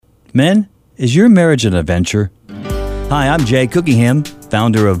Men, is your marriage an adventure? Hi, I'm Jay Cookingham,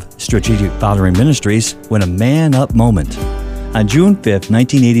 founder of Strategic Fathering Ministries, when a man up moment. On June 5th,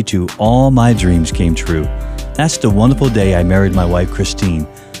 1982, all my dreams came true. That's the wonderful day I married my wife, Christine,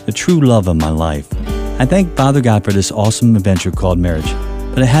 the true love of my life. I thank Father God for this awesome adventure called marriage,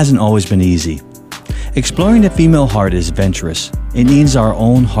 but it hasn't always been easy. Exploring the female heart is adventurous. It needs our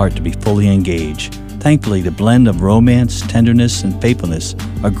own heart to be fully engaged. Thankfully, the blend of romance, tenderness, and faithfulness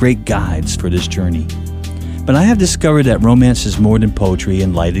are great guides for this journey. But I have discovered that romance is more than poetry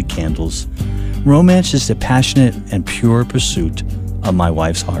and lighted candles. Romance is the passionate and pure pursuit of my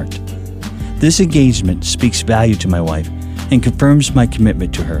wife's heart. This engagement speaks value to my wife and confirms my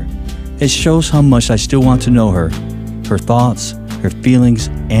commitment to her. It shows how much I still want to know her thoughts, her feelings,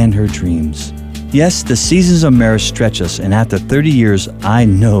 and her dreams. Yes, the seasons of marriage stretch us, and after 30 years, I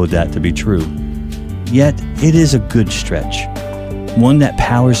know that to be true. Yet, it is a good stretch, one that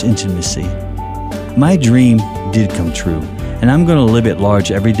powers intimacy. My dream did come true, and I'm going to live it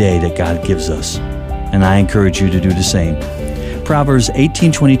large every day that God gives us. And I encourage you to do the same. Proverbs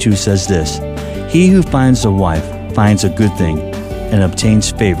 18:22 says this, "He who finds a wife finds a good thing and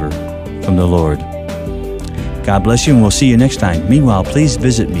obtains favor from the Lord." God bless you, and we'll see you next time. Meanwhile, please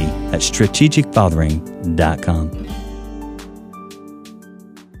visit me at strategicfathering.com.